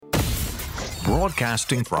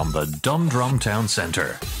Broadcasting from the Dundrum Town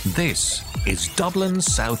Centre. This is Dublin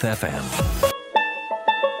South FM.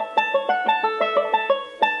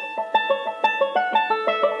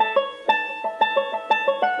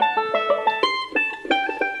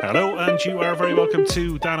 Hello, and you are very welcome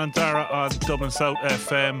to Dan and Dara on Dublin South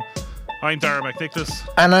FM. I'm Dara McNicholas.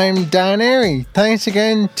 And I'm Dan Airy. Thanks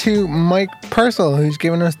again to Mike Purcell, who's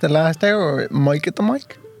given us the last hour. Mike at the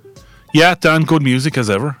mic. Yeah, Dan, good music as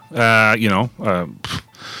ever.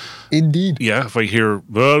 Indeed. Yeah, if I hear,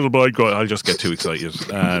 well, Mike, I'll just get too excited.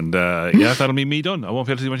 And yeah, that'll be me done. I won't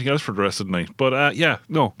be able to do anything else for the rest of the night. But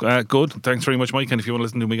good. Thanks very much, Mike. And if you want to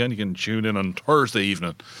listen to me again, you can tune in on Thursday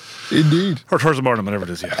evening. Indeed. Or Thursday morning, whatever it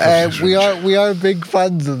is, yeah. We are big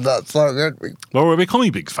fans of that song, aren't we? Well, we're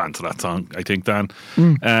becoming big fans of that song, I think, Dan.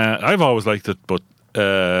 I've always liked it, but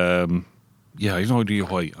I have no idea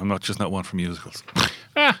why. I'm not one for musicals.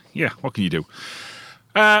 What can you do?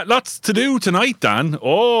 Lots to do tonight, Dan.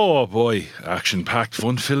 Oh boy, action-packed,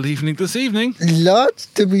 fun-filled evening this evening. Lots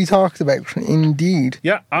to be talked about, indeed.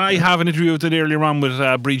 Yeah, I have an interview I did earlier on with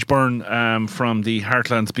Breach Byrne from the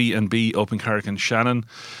Heartlands B&B up in Carrick and Shannon,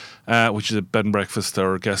 which is a bed and breakfast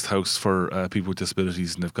or guest house for people with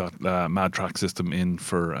disabilities, and they've got mad track system in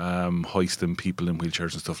for hoisting people in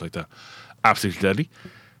wheelchairs and stuff like that. Absolutely deadly.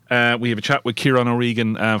 We have a chat with Kieran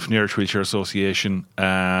O'Regan from the Irish Wheelchair Association,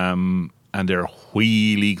 and they're a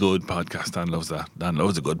really good podcast. Dan loves that. Dan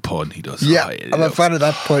loves a good pun. He does. Yeah, I'm a fan of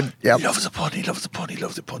that pun. Yep. He loves a pun. He loves a pun. He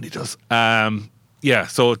loves a pun. He does.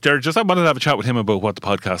 So they're just. I wanted to have a chat with him about what the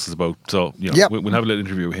podcast is about. So we'll have a little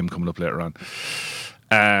interview with him coming up later on.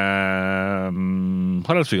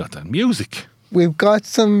 What else we got then? Music. We've got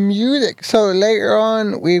some music. So later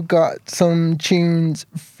on, we've got some tunes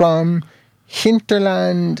from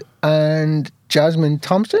Hinterland and Jasmine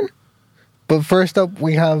Thompson. But first up,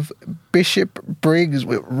 we have Bishop Briggs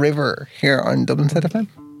with River here on Dublin South FM.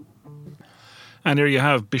 And there you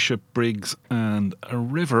have Bishop Briggs and a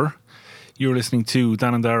River. You're listening to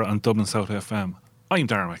Dan and Dara on Dublin South FM. I'm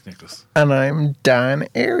Dara McNicholas. And I'm Dan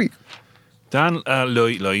Airy. Dan,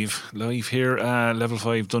 live here, Level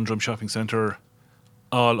 5 Dundrum Shopping Centre,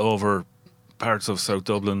 all over parts of South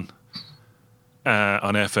Dublin.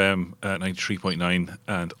 On FM 93.9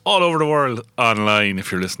 and all over the world online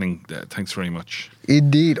if you're listening. Thanks very much.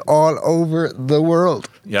 Indeed, all over the world.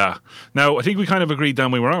 Yeah. Now, I think we kind of agreed, Dan,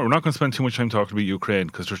 we're not going to spend too much time talking about Ukraine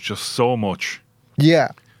because there's just so much. Yeah.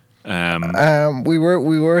 We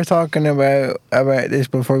were talking about this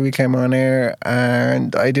before we came on air,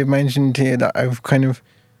 and I did mention to you that I've kind of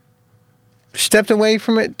stepped away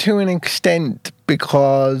from it to an extent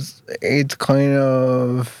because it's kind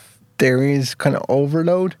of... there is kind of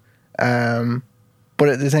overload, but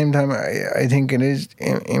at the same time, I think it is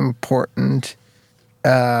important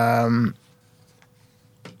to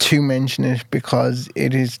mention it because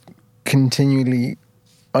it is continually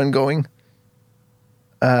ongoing.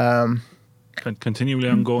 Continually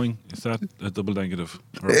ongoing? Is that a double negative?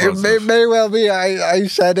 It may well be. I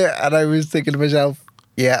said it and I was thinking to myself,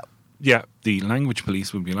 yeah. Yeah, the language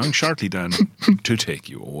police will be along shortly, Dan, to take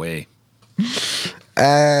you away.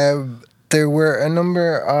 There were a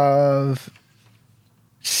number of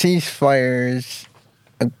ceasefires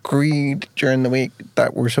agreed during the week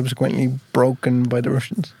that were subsequently broken by the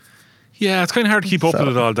Russians. Yeah, it's kind of hard to keep up with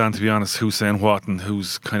it all, Dan, to be honest, who's saying what and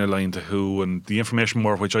who's kind of lying to who, and the information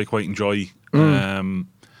war, which I quite enjoy. And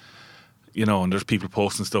there's people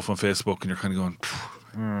posting stuff on Facebook and you're kind of going,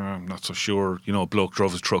 I'm not so sure. A bloke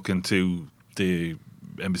drove his truck into the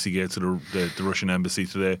embassy gates of the Russian embassy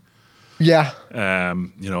today. Yeah.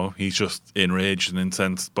 He's just enraged and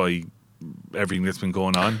incensed by everything that's been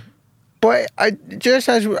going on. But just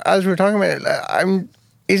as we're talking about it,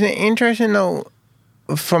 isn't it interesting though,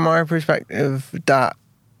 from our perspective, that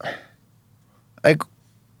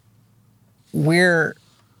we're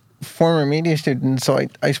former media students, so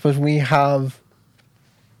I suppose we have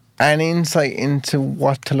an insight into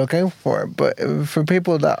what to look out for. But for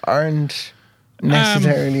people that aren't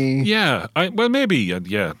necessarily... maybe,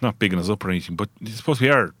 not bigging us up or anything, but I suppose we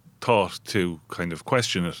are taught to kind of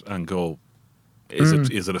question it and go, is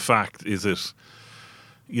it a fact? Is it,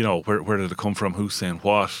 where did it come from? Who's saying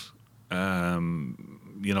what?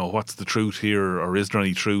 What's the truth here? Or is there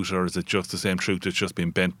any truth? Or is it just the same truth that's just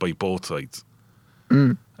been bent by both sides?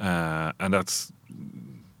 And that's,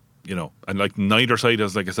 and like neither side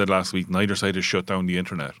has, like I said last week, neither side has shut down the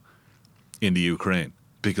internet in the Ukraine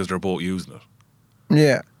because they're both using it.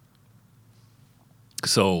 Yeah.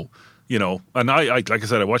 So, and I like I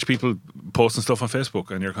said, I watch people posting stuff on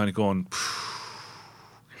Facebook and you're kind of going,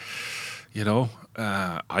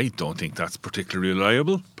 I don't think that's particularly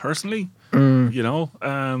reliable, personally. You know,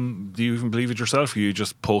 do you even believe it yourself? Or are you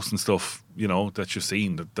just posting stuff, you know, that you've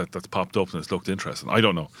seen that's popped up and it's looked interesting? I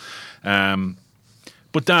don't know.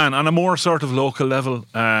 But Dan, on a more sort of local level,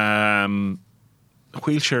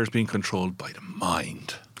 wheelchairs being controlled by the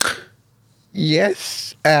mind.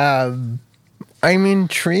 Yes. I'm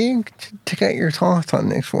intrigued to get your thoughts on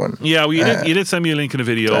this one. Yeah, well, you did send me a link in a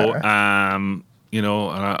video. You know,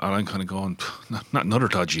 and I'm kind of going, not another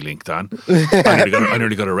dodgy link, Dan. I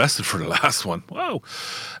nearly got arrested for the last one. Wow.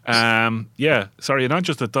 Yeah, sorry, not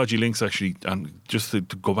just the dodgy links, actually, and just to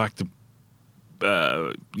go back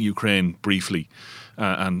to Ukraine briefly,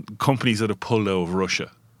 and companies that have pulled out of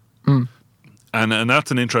Russia. And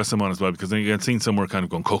that's an interesting one as well, because then you get seen somewhere kind of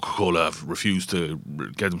going, Coca-Cola have refused to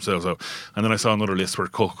get themselves out. And then I saw another list where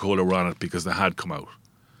Coca-Cola were on it because they had come out.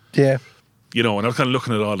 Yeah. You know, and I was kind of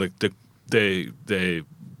looking at all the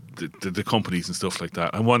companies and stuff like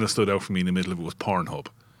that. And one that stood out for me in the middle of it was Pornhub.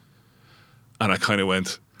 And I kind of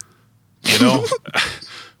went, you know,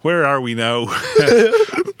 where are we now?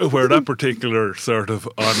 Where that particular sort of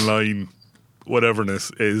online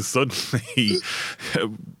whateverness is suddenly,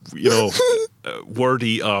 you know,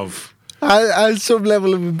 worthy of... Has some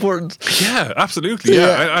level of importance. Yeah, absolutely.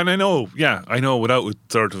 Yeah. And I know without it,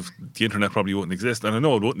 sort of, the internet probably wouldn't exist. And I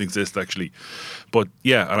know it wouldn't exist, actually. But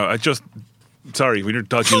yeah, I just... Sorry, when you're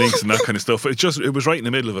dodgy links and that kind of stuff, it was right in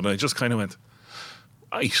the middle of it, and I just kind of went,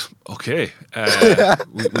 right, okay.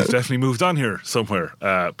 We've definitely moved on here somewhere,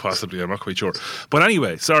 possibly, I'm not quite sure. But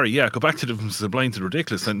anyway, sorry, yeah, go back to the sublime to the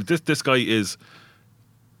ridiculous. And this guy is...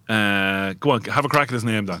 go on, have a crack at his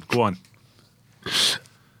name, Dan. Go on.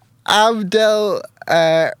 Abdel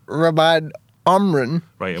Rabad Omran.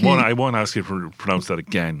 Right, I won't ask you to pronounce that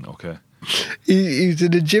again, okay? He's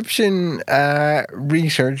an Egyptian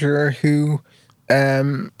researcher who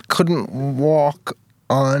couldn't walk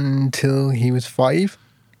until he was 5.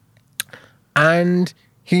 And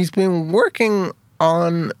he's been working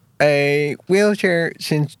on a wheelchair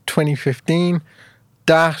since 2015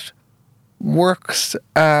 that works,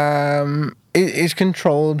 is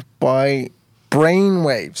controlled by brain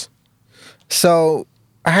waves. So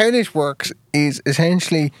how this works is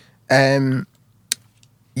essentially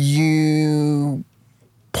you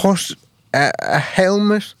put a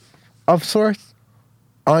helmet of sorts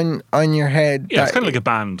on your head. Yeah, it's kind of like a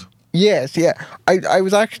band. Yes, yeah. I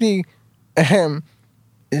was actually...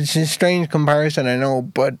 it's a strange comparison, I know,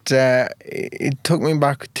 but it took me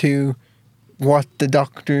back to what the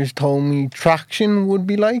doctors told me traction would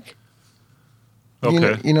be like.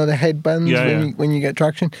 Okay. You know the headbands when you get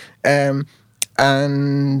traction. So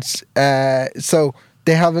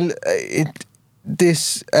they have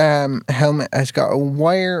this helmet has got a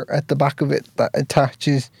wire at the back of it that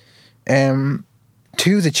attaches to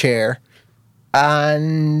the chair,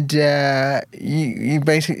 and you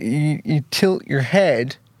basically you tilt your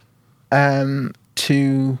head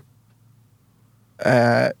to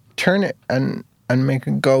turn it and make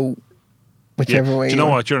it go whichever way. Do you know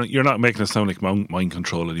what? You're not making it sound like mind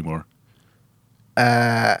control anymore.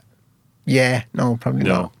 Yeah, no, probably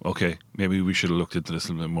not. No, okay. Maybe we should have looked into this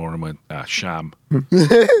a little bit more and went, sham.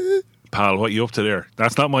 Pal, what you up to there?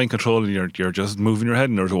 That's not mind controlling. You're just moving your head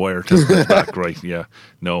and there's a wire tilting it back. Right, yeah.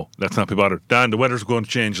 No, let's not be bothered. Dan, the weather's going to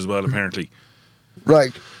change as well, apparently.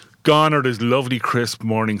 Right. Gone are those lovely crisp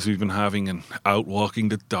mornings we've been having and out walking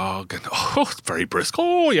the dog and it's very brisk.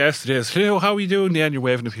 Oh yes it is. Hello, how are you doing? And you're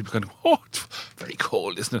waving at people going, it's very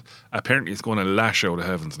cold, isn't it? Apparently it's going to lash out of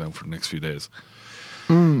heavens now for the next few days.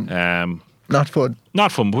 Not fun.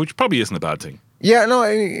 Not fun, but which probably isn't a bad thing. Yeah, no,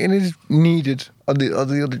 it is needed on the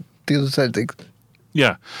other side of things.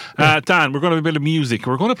 Yeah. Dan, we're going to have a bit of music.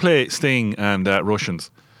 We're going to play Sting and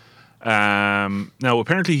Russians. Now,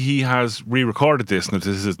 apparently he has re-recorded this. Now,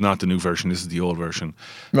 this is not the new version. This is the old version.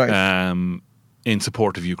 Right. In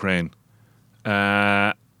support of Ukraine.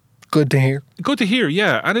 Good to hear. Good to hear,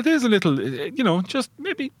 yeah. And it is a little, just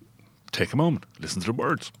maybe take a moment, listen to the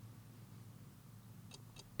words.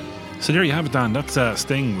 So there you have it, Dan. That's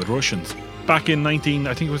Sting with Russians. Back in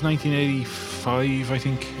 1985, I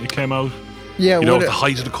think it came out. Yeah, at the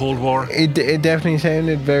height of the Cold War. It definitely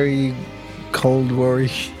sounded very Cold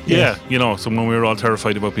War-ish. Yeah, so when we were all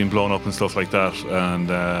terrified about being blown up and stuff like that, and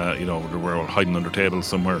we were hiding under tables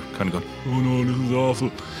somewhere, kind of going, oh no, this is awful.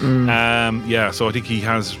 So I think he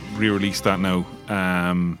has re-released that now.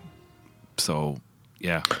 So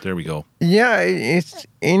yeah, there we go. Yeah, it's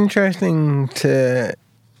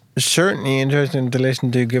certainly interesting to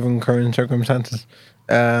listen to given current circumstances,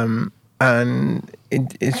 and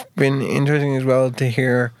it's been interesting as well to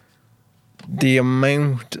hear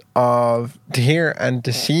and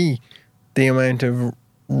to see the amount of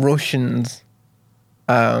Russians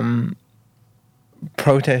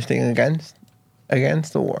protesting against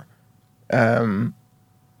the war.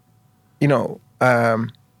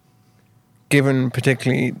 Given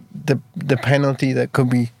particularly the penalty that could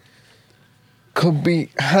be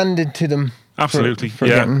handed to them. Absolutely, for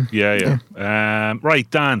yeah. Right,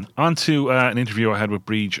 Dan. On to an interview I had with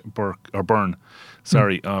Breach Byrne,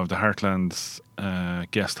 of the Heartlands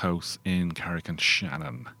Guest House in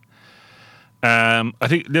Carrick-on-Shannon. I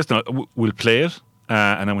think we'll play it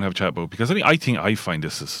and then we'll have a chat about it, because I find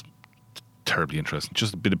this is terribly interesting.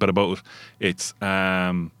 Just a bit about it. It's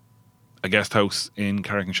a guest house in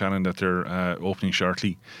Carrick-on-Shannon that they're opening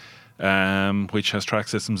shortly, which has track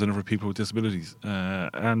systems in it for people with disabilities.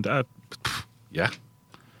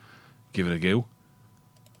 Give it a go.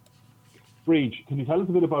 Breach, can you tell us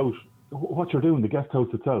a bit about what you're doing, the guest house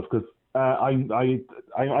itself? Because I am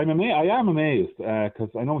amazed, because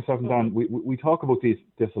I know myself and Dan, we talk about this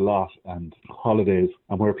a lot, and holidays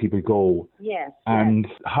and where people go. Yes. And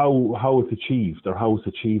how it's achieved, or how it's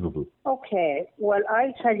achievable. Okay, well,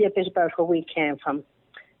 I'll tell you a bit about where we came from.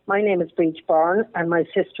 My name is Breach Byrne, and my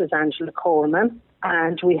sister is Angela Coleman,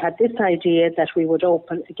 and we had this idea that we would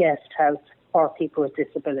open a guest house for people with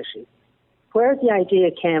disabilities. Where the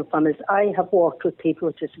idea came from is I have worked with people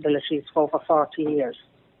with disabilities for over 40 years.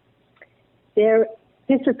 This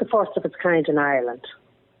is the first of its kind in Ireland.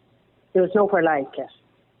 There was nowhere like it.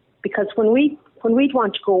 Because when we'd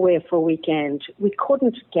want to go away for a weekend, we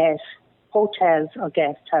couldn't get hotels or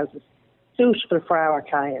guest houses suitable for our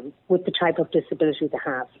clients with the type of disability they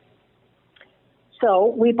have.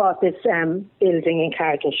 So we bought this building in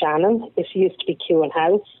Carrick-on-Shannon. It used to be Kewen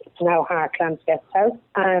House. It's now Heartlands Guest House.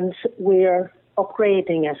 And we're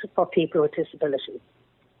upgrading it for people with disabilities.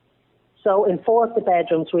 So in 4 of the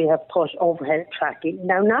bedrooms, we have put overhead tracking.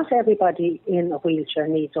 Now, not everybody in a wheelchair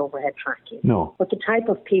needs overhead tracking. No. But the type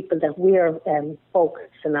of people that we're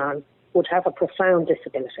focusing on would have a profound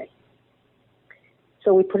disability.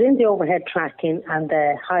 So we put in the overhead tracking and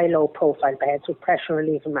the high-low profile beds with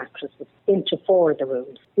pressure-relieving mattresses into 4 of the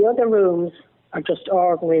rooms. The other rooms are just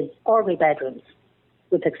ordinary bedrooms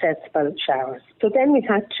with accessible showers. So then we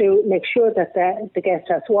had to make sure that the guest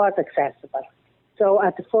house was accessible. So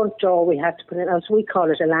at the front door, we had to put in, as we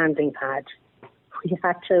call it, a landing pad. We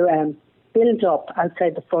had to build up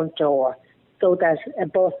outside the front door so that a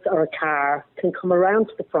bus or a car can come around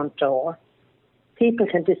to the front door. People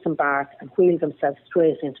can disembark and wheel themselves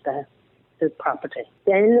straight into the property.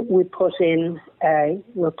 Then we put in,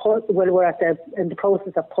 we're in the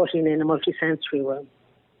process of putting in a multi-sensory room.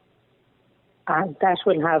 And that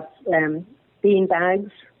will have bean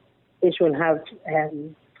bags. It will have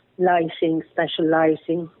lighting, special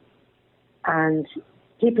lighting, and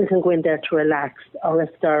people can go in there to relax, or if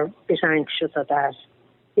they're a bit anxious or that.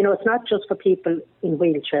 You know, it's not just for people in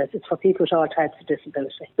wheelchairs, it's for people with all types of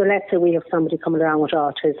disability. So let's say we have somebody coming around with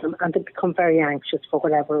autism and they become very anxious for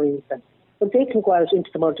whatever reason. But they can go out into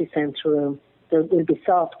the multi-sensory room. There will be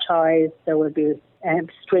soft toys, there will be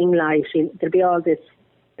string lighting, there'll be all this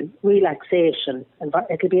relaxation.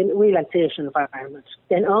 It'll be a relaxation environment.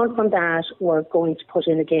 Then on from that, we're going to put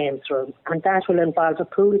in a games room, and that will involve a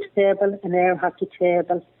pool table, an air hockey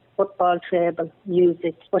table, football table,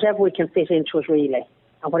 music, whatever we can fit into it really,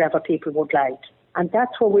 and whatever people would like. And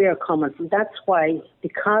that's where we are coming from. That's why,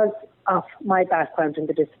 because of my background in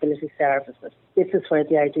the disability services, this is where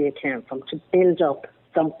the idea came from, to build up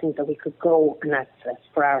something that we could go and access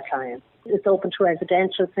for our clients. It's open to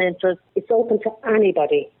residential centres. It's open to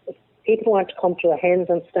anybody. If people want to come to a hens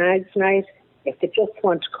and stags night, if they just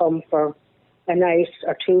want to come for a night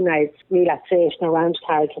or 2 nights relaxation around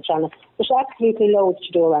Carrick-on-Shannon, there's absolutely loads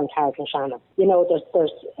to do around Carrick-on-Shannon. You know, there's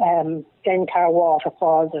Glencar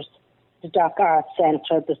Waterfall, there's the Dock Arts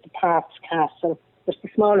Centre, there's the Parks Castle, there's the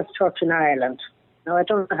smallest church in Ireland. Now, I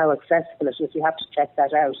don't know how accessible it is. You have to check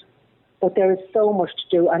that out. But there is so much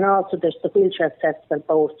to do, and also there's the wheelchair accessible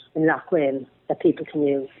boat in Lochwin that people can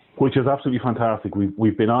use. Which is absolutely fantastic.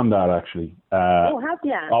 We've been on that actually. Have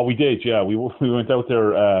you? Oh, we did, yeah. We went out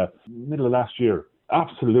there middle of last year.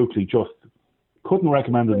 Absolutely, just couldn't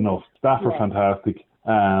recommend it enough. Staff are fantastic,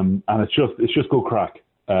 and it's just good crack.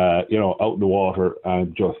 You know, out in the water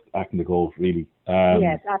and just acting the goals really.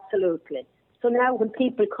 Yes, absolutely. So now when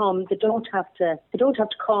people come, they don't have to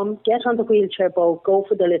come, get on the wheelchair boat, go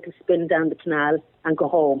for the little spin down the canal and go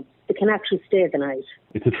home. They can actually stay the night.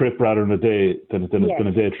 It's a trip rather than a day than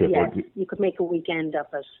a day trip. Yes, you could make a weekend of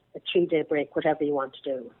it, a 3-day break, whatever you want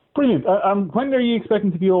to do. Brilliant. When are you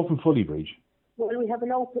expecting to be open fully, Breach? Well, we have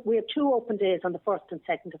 2 open days on the 1st and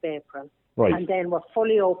 2nd of April. Right. And then we're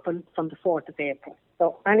fully open from the 4th of April.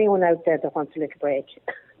 So anyone out there that wants a little break,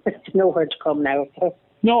 there's nowhere to come now. So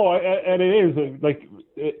No, and it is like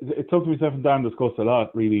it's something myself and Dan discussed a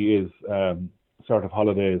lot. Really, is sort of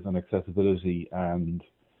holidays and accessibility and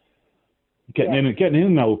getting in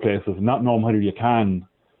and out of places, and not knowing whether you can.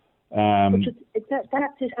 That's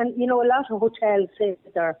it, and a lot of hotels say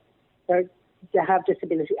they have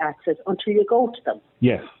disability access until you go to them.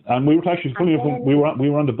 Yes, and we were actually we were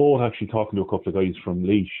on the boat actually talking to a couple of guys from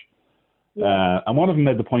Laois, and one of them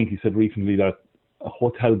made the point. He said recently that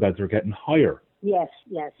hotel beds are getting higher. Yes.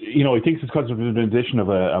 He thinks it's because of the addition of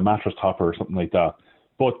a mattress topper or something like that.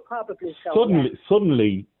 But probably so.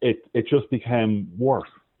 Suddenly, it just became worse.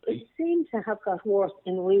 It seems to have got worse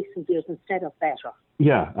in recent years instead of better.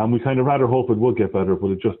 Yeah, and we kind of rather hope it would get better, but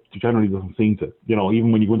it just generally doesn't seem to.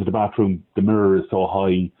 Even when you go into the bathroom, the mirror is so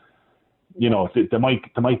high.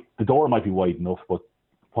 The door might be wide enough, but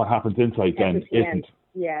what happens inside then isn't.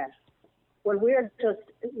 Yeah. Well, we're just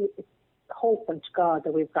hoping to God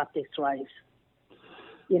that we've got this right.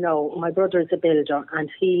 My brother is a builder, and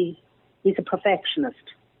he's a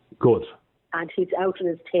perfectionist. Good. And he's out in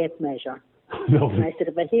his tape measure. Lovely. And I said,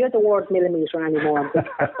 if I hear the word millimetre anymore, I'm going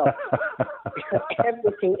to stop. Because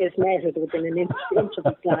everything is measured within an inch of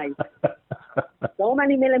a slide. So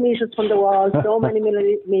many millimetres from the wall, so many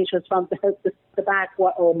millimetres from the back.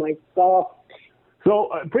 Oh my God. So,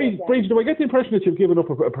 Breach, do I get the impression that you've given up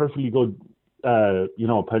a perfectly good,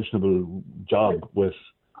 pensionable job with...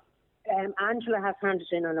 Angela has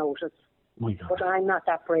handed in a notice. My God. But I'm not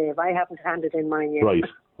that brave. I haven't handed in mine yet. Right.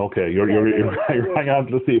 Okay. You're hanging on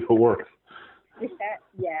to see if it works.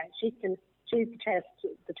 Yeah, she's the tester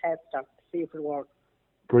to see if it works.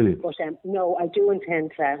 Brilliant. But no, I do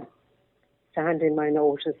intend to hand in my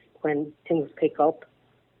notice when things pick up.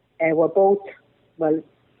 We're both,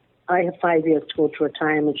 I have 5 years to go to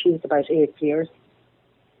retirement. She's about 8 years.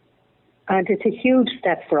 And it's a huge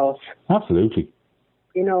step for us. Absolutely.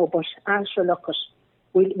 But after look at,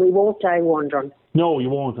 we won't die wondering. No, you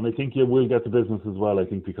won't, and I think you will get the business as well. I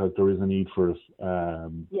think because there is a need for it.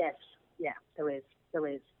 Yes, there is,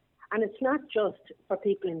 and it's not just for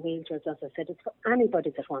people in wheelchairs. As I said, it's for anybody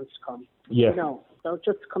that wants to come. Yes. So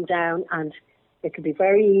just come down, and it can be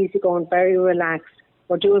very easy going, very relaxed.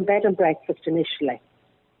 We're doing bed and breakfast initially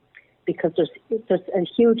because there's a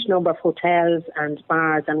huge number of hotels and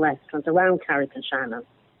bars and restaurants around Carrick-on-Shannon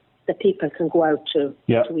that people can go out to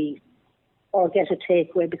eat or get a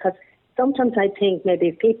takeaway, because sometimes I think maybe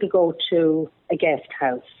if people go to a guest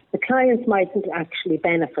house, the clients mightn't actually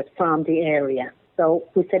benefit from the area. So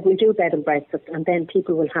we said we'll do bed and breakfast, and then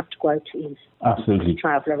people will have to go out to eat. Absolutely.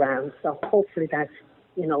 Travel around. So hopefully that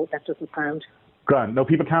doesn't sound. Grand. Now,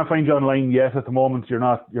 people can't find you online yet at the moment. You're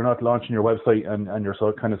not launching your website and your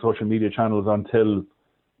kind of social media channels until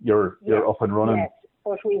you're up and running. Yes,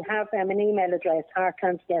 but we have an email address,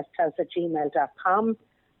 heartlandsguesthouse@gmail.com,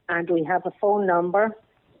 and we have a phone number.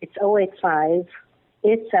 It's 085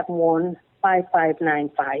 871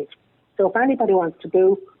 5595. So if anybody wants to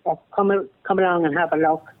book or come along and have a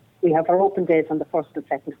look, we have our open days on the 1st and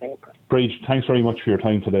 2nd of April. Breach, thanks very much for your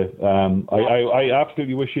time today. I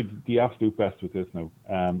absolutely wish you the absolute best with this now.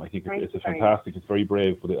 I think it's fantastic. It's very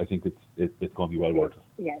brave, but I think it's going to be well worth it.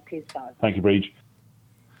 Yeah, please God. Thank you, Breach.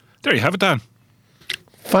 There you have it, Dan.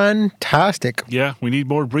 Fantastic. Yeah, we need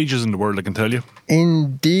more breaches in the world, I can tell you.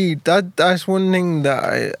 Indeed. That's one thing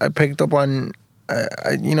that I picked up on.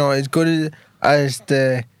 As good as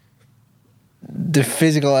the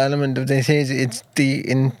physical element of this is, it's the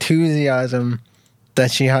enthusiasm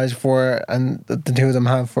that she has for it and that the two of them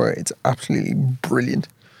have for it. It's absolutely brilliant.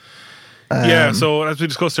 So as we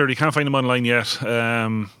discussed earlier, you can't find them online yet.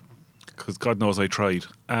 Because God knows I tried.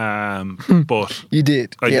 But you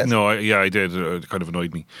did. Yes. I did. It kind of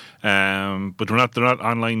annoyed me. But they're not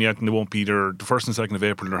online yet, and they won't be there. The 1st and 2nd of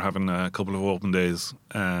April, they're having a couple of open days.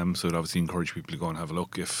 So I'd obviously encourage people to go and have a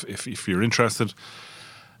look if you're interested.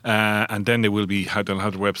 And then they'll have their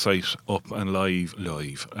website up and live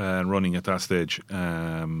and running at that stage.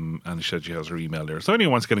 And she said she has her email there. So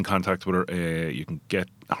anyone wants to get in contact with her, you can get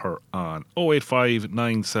her on 085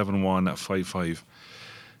 971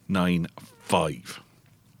 5595.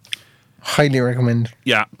 Highly recommend.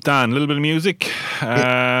 Yeah, Dan, a little bit of music.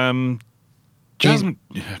 Jasmine,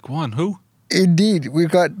 go on, who? Indeed,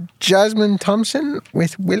 we've got Jasmine Thompson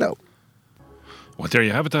with Willow. Well, there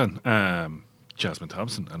you have it, Dan. Jasmine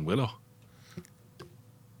Thompson and Willow.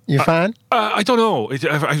 You a fan? I don't know. I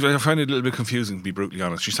find it a little bit confusing, to be brutally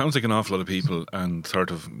honest. She sounds like an awful lot of people and sort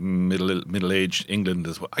of middle-aged England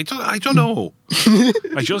as well. I don't know.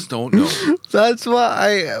 I just don't know. That's what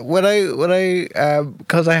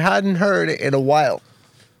because I hadn't heard it in a while.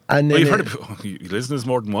 And then you've heard it. You listened to this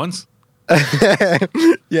more than once?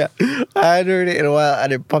 Yeah, I hadn't heard it in a while,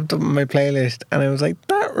 and it popped up on my playlist, and I was like,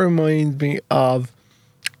 that reminds me of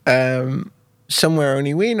Somewhere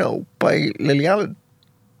Only We Know by Lily Allen.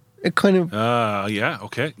 It kind of yeah,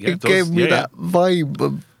 okay. Yeah, it gave me that vibe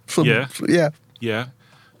of some, Yeah. yeah.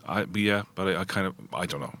 But I kind of, I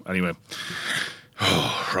don't know. Anyway.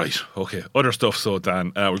 Oh, right. Okay. Other stuff. So,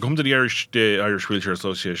 Dan, we're coming to the Irish Wheelchair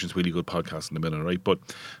Association's really good podcast in a minute, right? But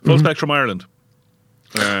Full Spectrum Ireland.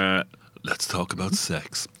 Let's talk about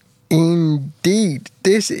sex. Indeed.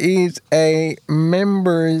 This is a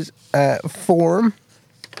members forum.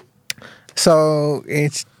 So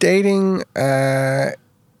it's dating,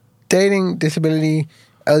 disability,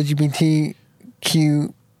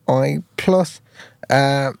 LGBTQI plus.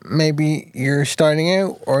 Maybe you're starting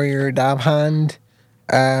out or you're a dab hand.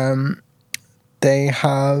 They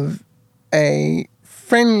have a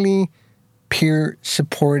friendly, peer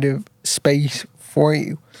supportive space for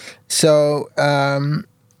you. So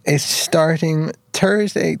it's starting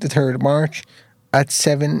Thursday the 3rd of March at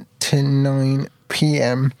 7 to 9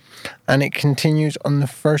 p.m. and it continues on the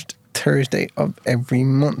first Thursday of every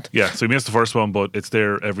month. Yeah, so you missed the first one, but it's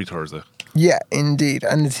there every Thursday. Yeah, indeed.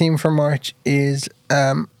 And the theme for March is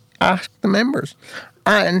Ask the Members.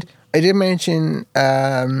 And I did mention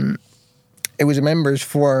it was a members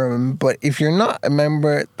forum, but if you're not a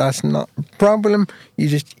member, that's not a problem. You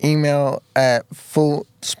just email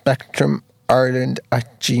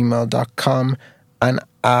fullspectrumireland@gmail.com and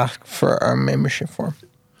ask for our membership form.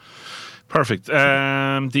 Perfect.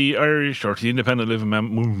 The Irish, or the Independent Living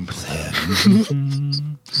Movement,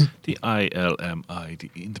 the ILMI, the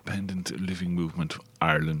Independent Living Movement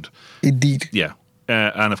Ireland. Indeed. Yeah.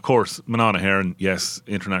 And of course, Manana Heron, yes,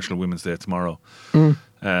 International Women's Day tomorrow.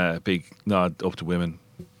 Big nod up to women.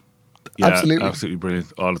 Yeah, absolutely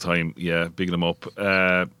brilliant all the time. Yeah, bigging them up.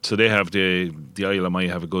 So they have the ILMI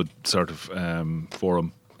have a good sort of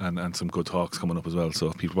forum and some good talks coming up as well. So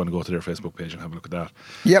if people want to go to their Facebook page and have a look at that.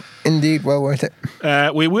 Yep, indeed, well worth it.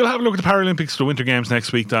 We will have a look at the Paralympics, the Winter Games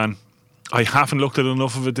next week, Dan. I haven't looked at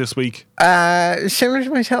enough of it this week. Similar to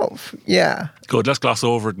myself, yeah. Good, let's gloss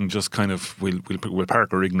over it and just kind of we'll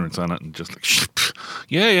park our ignorance on it and just like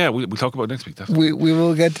we'll talk about it next week. Definitely. We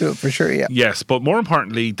will get to it for sure. Yeah. Yes, but more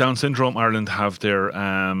importantly, Down Syndrome Ireland have their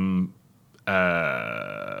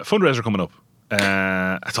fundraiser coming up.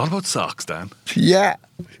 It's all about socks, Dan. Yeah,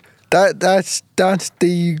 that's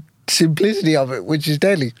the simplicity of it, which is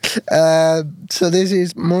deadly. So this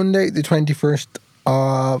is Monday, the 21st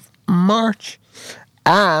of March,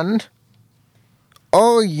 and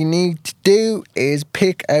all you need to do is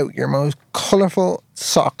pick out your most colourful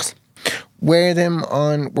socks, wear them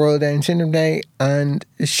on World Down Syndrome Day, and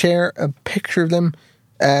share a picture of them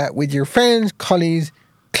with your friends, colleagues,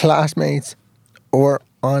 classmates, or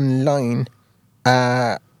online.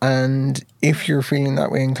 And if you're feeling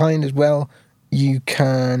that way inclined as well, you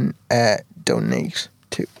can donate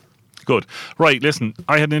too. Good. Right, listen,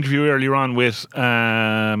 I had an interview earlier on with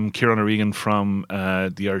Kieran O'Regan from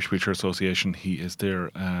the Irish Wheelchair Association. He is their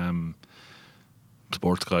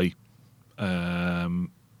sports guy.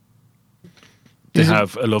 They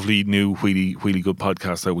have a lovely new wheelie good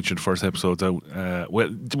podcast out, which is the first episode's out. We'll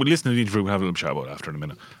listen to the interview. We'll have a little chat about it after in a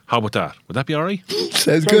minute. How about that? Would that be all right?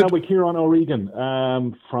 Sounds good. Now with Kieran O'Regan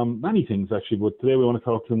from many things actually, but today we want to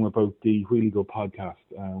talk to him about the Wheelie Good podcast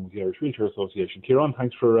with the Irish Wheelchair Association. Kieran,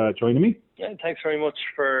 thanks for joining me. Yeah, thanks very much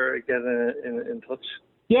for getting in touch.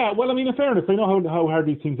 Yeah, well, I mean, in fairness, I know how hard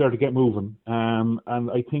these things are to get moving, and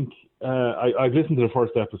I think I've listened to the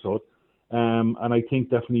first episode. And I think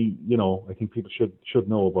definitely, I think people should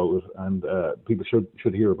know about it, and people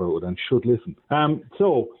should hear about it and should listen.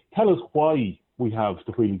 So tell us why we have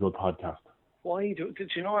the Really Good podcast. Why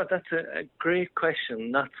did you know what? That's a great question.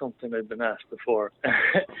 Not something I've been asked before.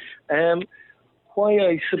 Why,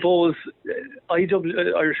 I suppose,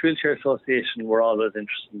 Irish Wheelchair Association were always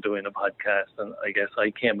interested in doing a podcast, and I guess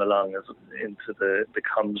I came along into the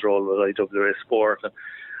comms role with IWA Sport, and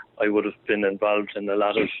I would have been involved in a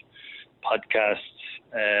lot of podcasts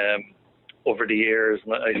over the years,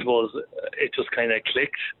 and I suppose it just kind of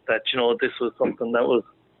clicked that this was something that was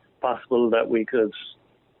possible that we could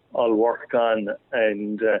all work on,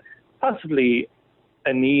 and possibly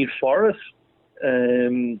a need for it.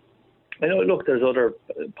 I know, look, there's other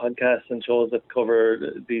podcasts and shows that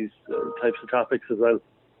cover these types of topics as well,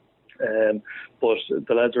 but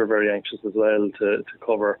the lads are very anxious as well to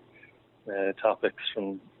cover topics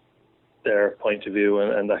from their point of view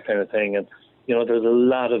and that kind of thing. And there's a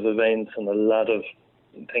lot of events and a lot of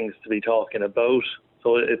things to be talking about,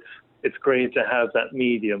 so it's great to have that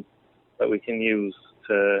medium that we can use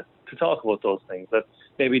to talk about those things that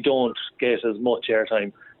maybe don't get as much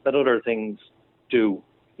airtime that other things do,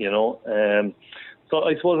 So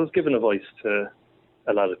I suppose it's giving a voice to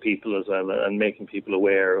a lot of people as well, and making people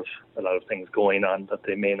aware of a lot of things going on that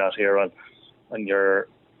they may not hear on your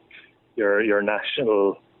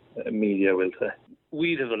national media will say.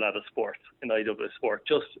 We have a lot of sport in IW Sport.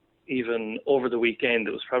 Just even over the weekend,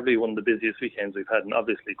 it was probably one of the busiest weekends we've had in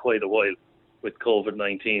obviously quite a while with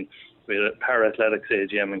COVID-19. We had a para-athletics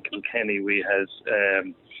AGM in Kilkenny. We had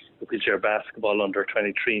the wheelchair basketball under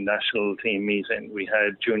 23 national team meeting. We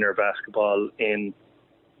had junior basketball in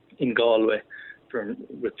Galway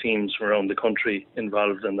with teams from around the country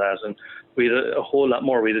involved in that. And we had a whole lot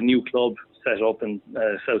more. We had a new club set up in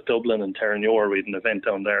South Dublin and Terranure. We had an event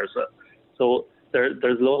down there. So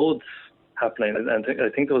there's loads happening. And I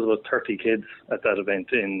think there was about 30 kids at that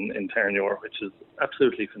event in Terranure, which is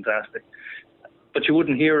absolutely fantastic. But you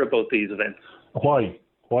wouldn't hear about these events. Why?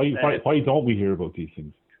 Why don't we hear about these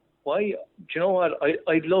things? Why? Do you know what?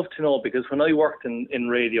 I'd love to know, because when I worked in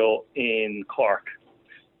radio in Cork,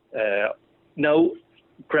 now,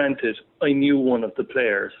 granted, I knew one of the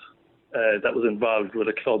players that was involved with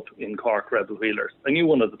a club in Cork, Rebel Wheelers. I knew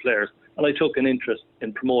one of the players, and I took an interest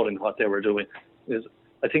in promoting what they were doing.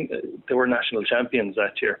 I think they were national champions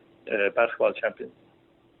that year, basketball champions.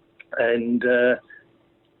 And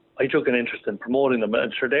I took an interest in promoting them,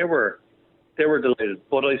 and sure, they were delighted.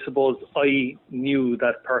 But I suppose I knew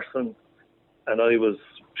that person, and I was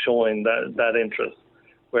showing that interest.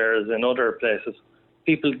 Whereas in other places,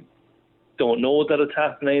 people don't know that it's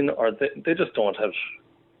happening, or they just don't have.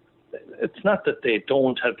 It's not that they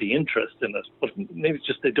don't have the interest in it, but maybe it's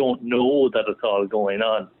just they don't know that it's all going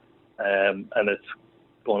on, and it's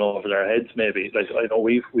going over their heads. Maybe, like, I know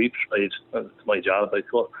we've tried. It's my job, I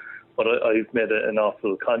suppose, but I've made an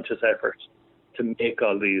awful conscious effort to make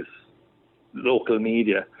all these local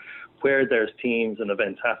media, where there's teams and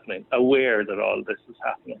events happening, aware that all this is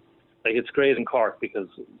happening. Like, it's great in Cork because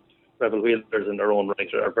Rebel Wheelers in their own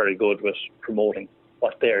right are very good with promoting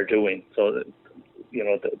what they're doing, so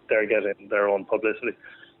they're getting their own publicity.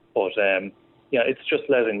 But it's just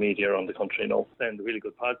letting media around the country know. And the really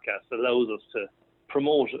good podcast allows us to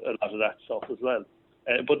promote a lot of that stuff as well.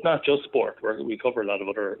 But not just sport. We will be covering a lot of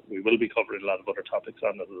other topics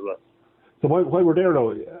on it as well. So while we're there,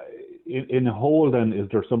 though, in a whole, then, is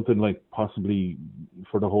there something like possibly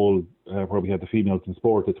for the whole where we had the females in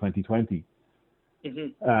sport, the 2020?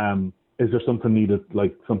 Mm-hmm. Is there something needed,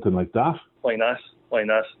 like something like that? Why not? I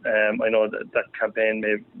know that campaign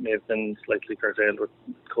may have been slightly curtailed with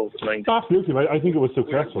COVID-19. Absolutely, I think it was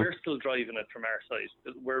successful. We're still driving it from our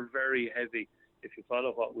side. We're very heavy. If you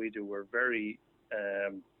follow what we do, we're very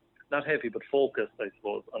not heavy, but focused, I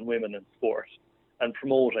suppose, on women in sport and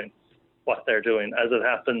promoting what they're doing. As it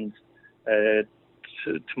happens,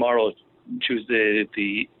 tomorrow, Tuesday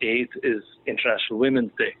the 8th, is International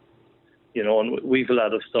Women's Day. And we've a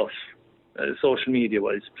lot of stuff, social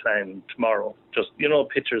media-wise, planned tomorrow. Just,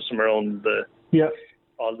 pictures from around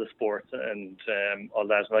all the sports and all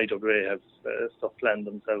that. And IWA have stuff planned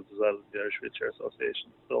themselves as well, the Irish Wheelchair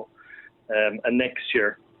Association. So, and next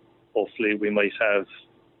year, hopefully, we might have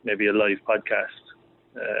maybe a live podcast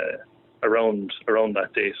around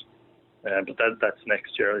that date. But that's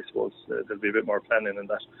next year, I suppose. There'll be a bit more planning in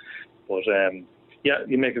that. But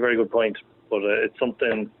you make a very good point. But it's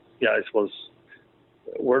something, I suppose,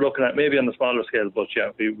 we're looking at maybe on the smaller scale. But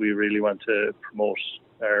we really want to promote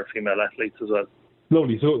our female athletes as well.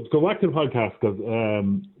 Lovely. So go back to the podcast, because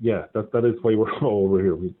that is why we're over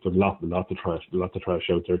here. We've got lots of trash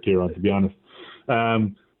out there, Kieran, to be honest.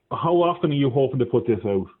 How often are you hoping to put this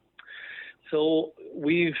out? So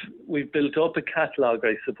we've built up a catalogue,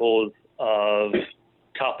 I suppose, of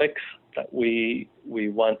topics that we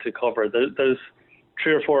want to cover. There's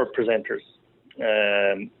 3 or 4 presenters.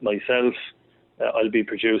 Myself, I'll be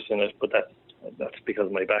producing it, but that's because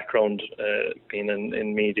of my background being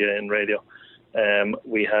in media and radio.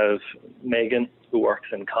 We have Megan, who works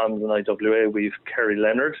in comms and IWA. We've Kerry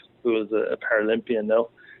Leonard, who is a Paralympian now,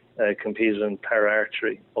 competed in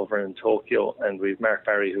para-archery over in Tokyo, and we've Mark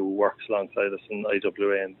Barry, who works alongside us in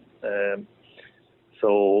IWA and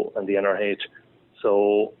the NRH.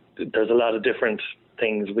 So there's a lot of different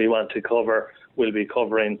things we want to cover. We'll be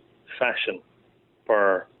covering fashion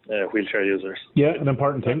for wheelchair users. Yeah, an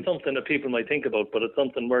important thing. It's something that people might think about, but it's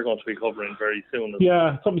something we're going to be covering very soon.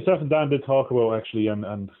 Something Steph and Dan did talk about, actually,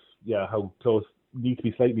 and how clothes need to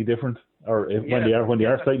be slightly different, or when they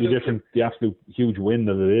are slightly different, the absolute huge win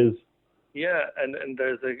that it is. Yeah, and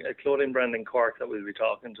there's a clothing brand in Cork that we'll be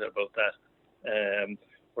talking to about that.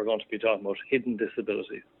 We're going to be talking about hidden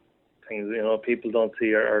disabilities, things people don't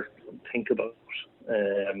see or think about.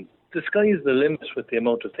 the sky's the limit with the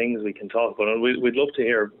amount of things we can talk about. And we'd love to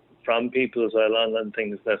hear from people as well on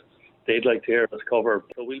things that they'd like to hear us cover.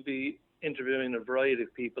 So we'll be interviewing a variety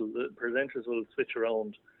of people. The presenters will switch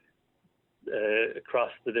around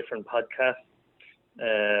across the different podcasts.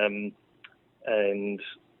 And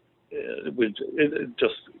we'll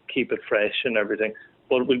just keep it fresh and everything.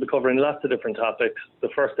 But we'll be covering lots of different topics. The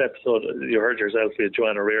first episode, you heard yourself, we had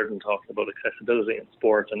Joanna Reardon talking about accessibility in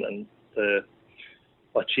sport and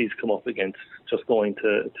what she's come up against just going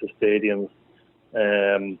to stadiums.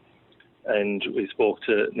 And we spoke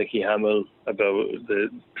to Nikki Hamill about the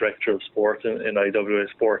director of sport in IWA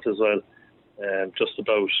Sport as well, just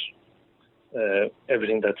about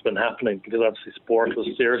everything that's been happening, because obviously sport was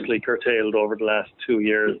seriously curtailed over the last 2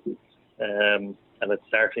 years, and it's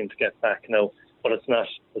starting to get back now. But it's not,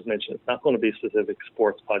 as mentioned, it's not going to be a specific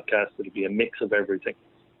sports podcast. It'll be a mix of everything.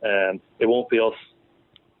 It won't be us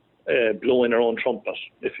blowing our own trumpet,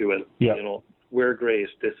 if you will. Yeah. You know, we're great.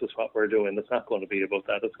 This is what we're doing. It's not going to be about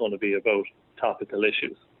that. It's going to be about topical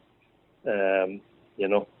issues. You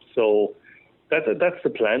know, so that's the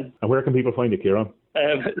plan. And where can people find it, Kieran?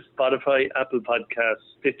 Spotify, Apple Podcasts,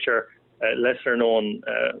 Stitcher, lesser known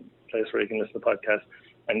place where you can listen to podcasts,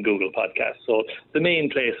 and Google Podcasts. So the main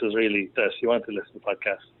place is really that you want to listen to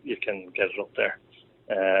podcasts, you can get it up there.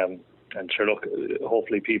 And sure, look,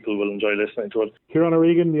 hopefully people will enjoy listening to it. Kieran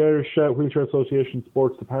O'Regan, the Irish Wheelchair Association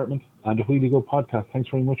Sports Department, and the Wheelie Go podcast. Thanks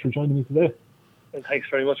very much for joining me today. And thanks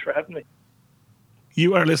very much for having me.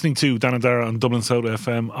 You are listening to Dan and Dara on Dublin South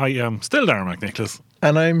FM. I am still Dara McNicholas.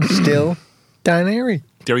 And I'm still Dan Airy.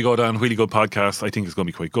 There we go, Dan. Wheelie Go podcast. I think it's going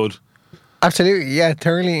to be quite good. Absolutely, yeah.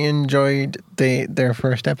 Thoroughly enjoyed their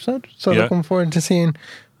first episode. So looking forward to seeing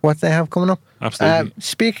what they have coming up. Absolutely.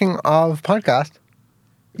 Speaking of podcast,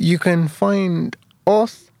 you can find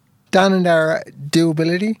us, Dan and Dara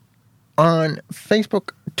Doability, on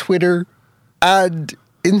Facebook, Twitter, and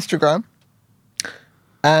Instagram.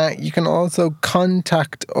 You can also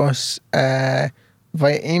contact us via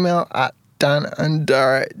email at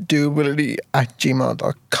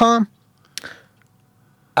danandDaraDoability@gmail.com.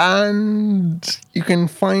 And you can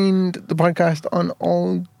find the podcast on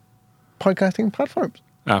all podcasting platforms.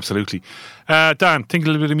 Absolutely. Dan, think a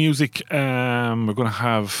little bit of music. We're going to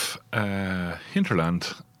have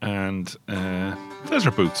Hinterland and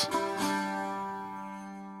Desert Boots.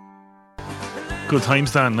 Good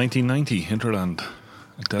times, Dan. 1990, Hinterland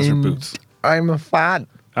and Desert Boots. I'm a fan.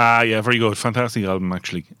 Yeah, very good. Fantastic album,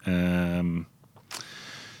 actually.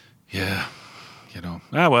 Yeah, you know.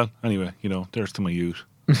 Anyway, you know, there's to my youth.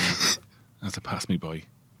 As it passed me by.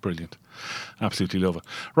 Brilliant. Absolutely love it.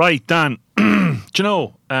 Right, Dan, do you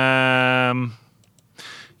know,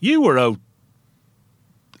 you were out,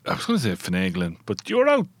 I was going to say finagling, but you were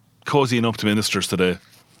out cozying up to ministers today.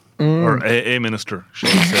 Or a minister,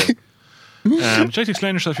 should I say. Would you like to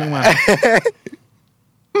explain yourself, young man?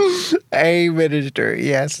 A minister,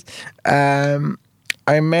 yes.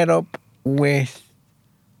 I met up with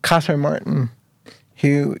Catherine Martin,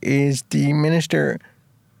 who is the minister.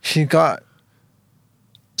 She got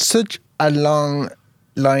such a long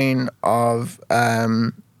line of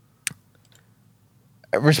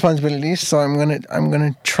responsibilities, so I'm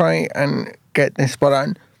gonna try and get this spot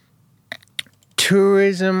on.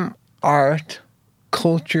 Tourism, art,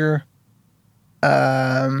 culture,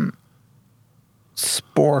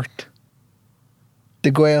 sport,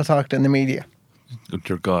 the Gaeltacht, and the media. Oh,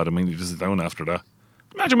 dear God, I mean, you just sit down after that.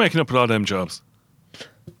 Imagine making up with all them jobs.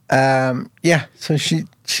 Yeah, so she's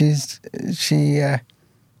busy.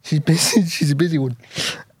 She's a busy one.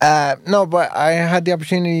 No, but I had the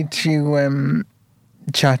opportunity to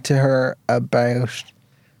chat to her about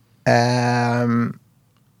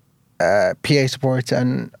PA support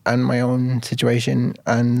and my own situation,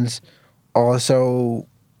 and also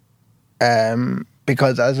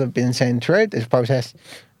because, as I've been saying throughout this process,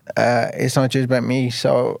 it's not just about me.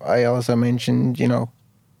 So I also mentioned, you know,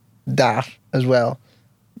 that as well,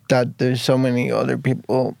 that there's so many other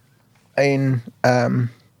people in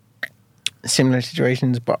similar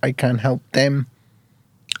situations, but I can't help them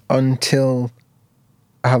until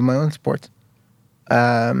I have my own support.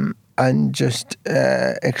 And just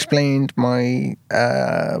explained my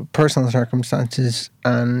personal circumstances,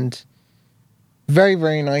 and very,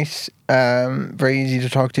 very nice, very easy to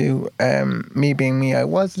talk to. Me being me, I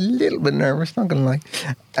was a little bit nervous, not gonna lie.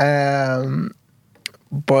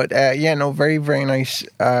 But yeah, no, very, very nice.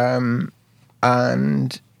 And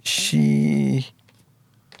she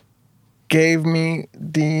gave me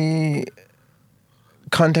the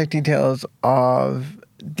contact details of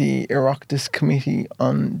the Oireachtas Committee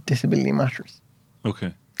on Disability Matters.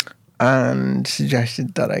 Okay. And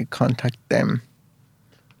suggested that I contact them.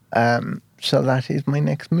 So that is my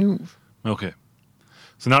next move. Okay.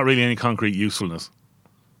 So not really any concrete usefulness.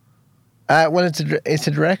 Well, it's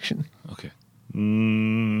a direction. Okay.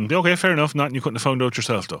 Okay, fair enough. Not you couldn't have found out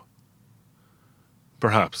yourself, though.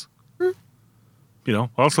 Perhaps. You know,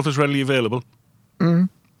 all stuff is readily available.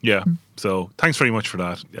 Yeah. So thanks very much for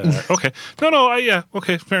that. Okay. No. Yeah.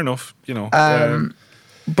 Okay. Fair enough. You know.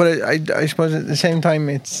 But I suppose at the same time,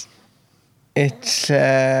 it's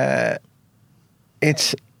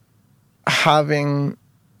having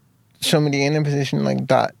somebody in a position like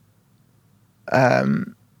that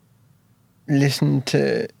listen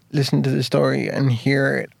to the story and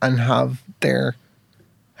hear it and have their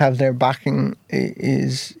backing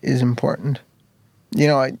is important. You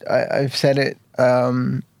know, I've said it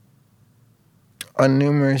on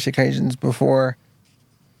numerous occasions before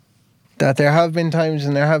that there have been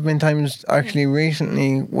times actually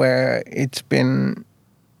recently where it's been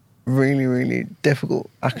really, really difficult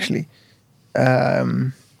actually.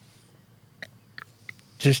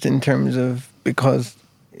 Just in terms of, because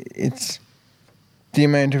it's the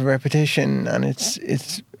amount of repetition and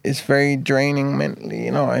it's very draining mentally.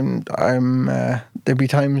 You know, there'll be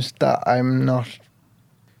times that I'm not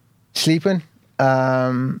sleeping,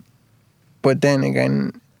 but then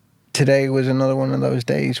again, today was another one of those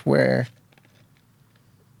days where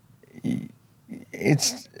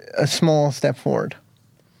it's a small step forward,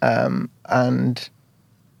 and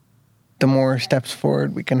the more steps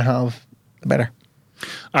forward we can have, the better.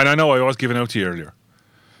 And I know I was giving out to you earlier.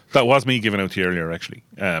 That was me giving out to you earlier, actually,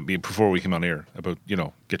 before we came on air, about, you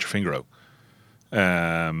know, get your finger out.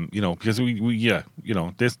 You know, because we you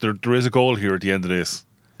know, there is a goal here at the end of this,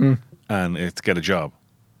 and it's get a job.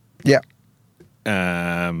 Yeah.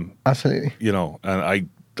 Absolutely. You know, and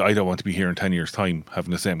I don't want to be here in 10 years' time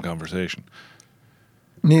having the same conversation.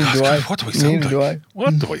 Neither do I. What do I sound like?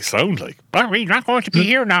 What do I sound like? But we're not going to be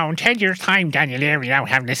here now in 10 years' time, Daniel Leary, now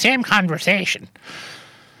having the same conversation.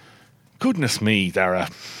 Goodness me, Dara.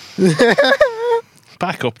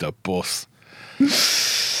 Back up the bus.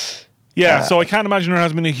 Yeah, so I can't imagine there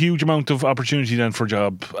has been a huge amount of opportunity then for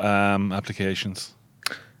job applications.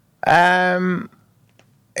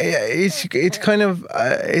 It's kind of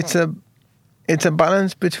it's a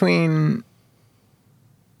balance between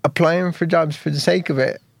applying for jobs for the sake of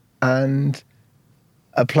it and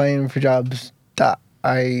applying for jobs that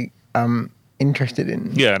I am interested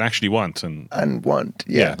in. Yeah, and actually want.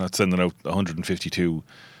 Yeah, not sending out 152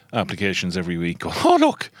 applications every week going, oh,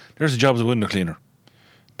 look, there's a job as a window cleaner.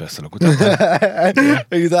 Best of luck with that. Yeah.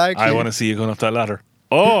 Exactly. I want to see you going up that ladder.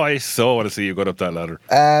 Oh, I so want to see you going up that ladder.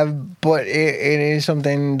 But it is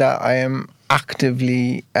something that I am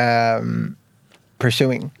actively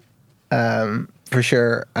pursuing, for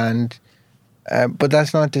sure. And but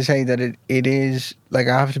that's not to say that it is, like,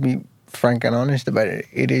 I have to be frank and honest about it.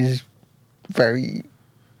 It is very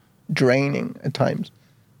draining at times,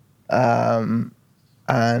 and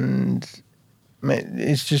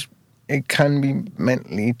it's just, it can be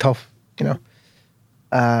mentally tough, you know.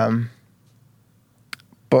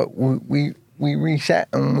 But we reset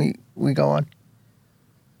and we go on.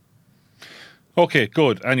 Okay,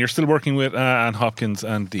 good. And you're still working with Anne Hopkins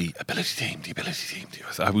and the Ability Team. We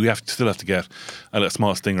still have to get a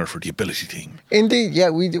small stinger for the Ability Team. Indeed, yeah,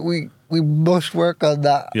 we must work on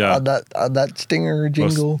that. Yeah. on that stinger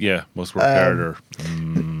jingle. Must work harder.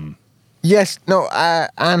 Yes, no.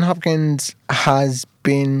 Anne Hopkins has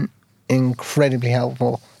been incredibly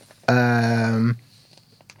helpful, and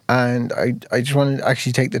I just wanted to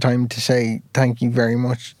actually take the time to say thank you very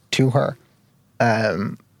much to her,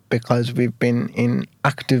 because we've been in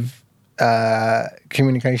active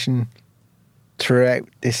communication throughout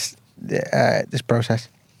this process.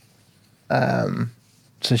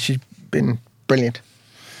 So she's been brilliant.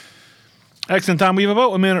 Excellent, Dan. We have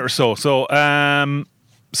about a minute or so. So,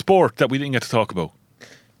 sport that we didn't get to talk about.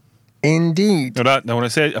 Indeed. Now, when I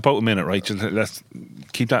say about a minute, right, just let's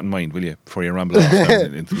keep that in mind, will you, before you ramble off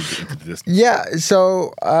into the distance. Yeah,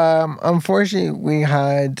 so unfortunately we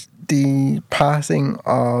had the passing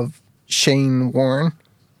of Shane Warne,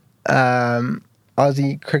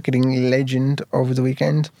 Aussie cricketing legend, over the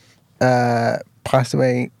weekend. Passed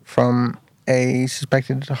away from a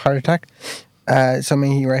suspected heart attack. So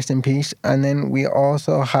may he rest in peace. And then we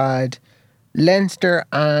also had Leinster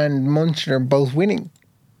and Munster both winning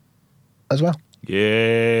as well.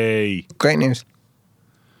 Yay. Great news.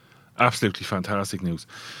 Absolutely fantastic news.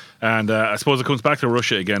 And I suppose it comes back to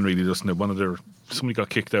Russia again, really, doesn't it? Somebody got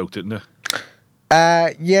kicked out, didn't it?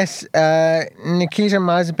 Yes. Nikita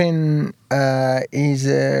Mazepin is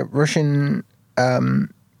a Russian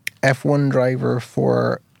F1 driver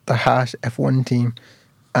for the Haas F1 team,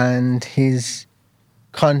 and his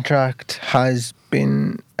contract has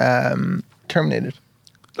been terminated.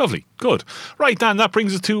 Lovely. Good. Right, Dan, that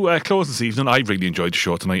brings us to close this evening. I've really enjoyed the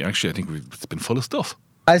show tonight. Actually, I think it's been full of stuff.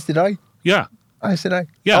 As did I. Yeah. As did I.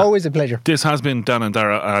 Yeah. Always a pleasure. This has been Dan and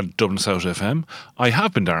Dara at Dublin South FM. I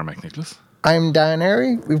have been Dara McNicholas. I'm Dan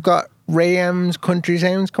Airy. We've got Ray M's Country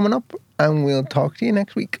Sounds coming up, and we'll talk to you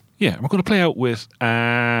next week. Yeah, we're going to play out with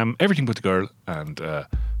Everything But the Girl and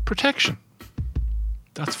Protection.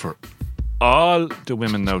 That's for all the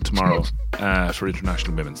women now tomorrow for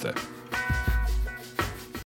International Women's Day.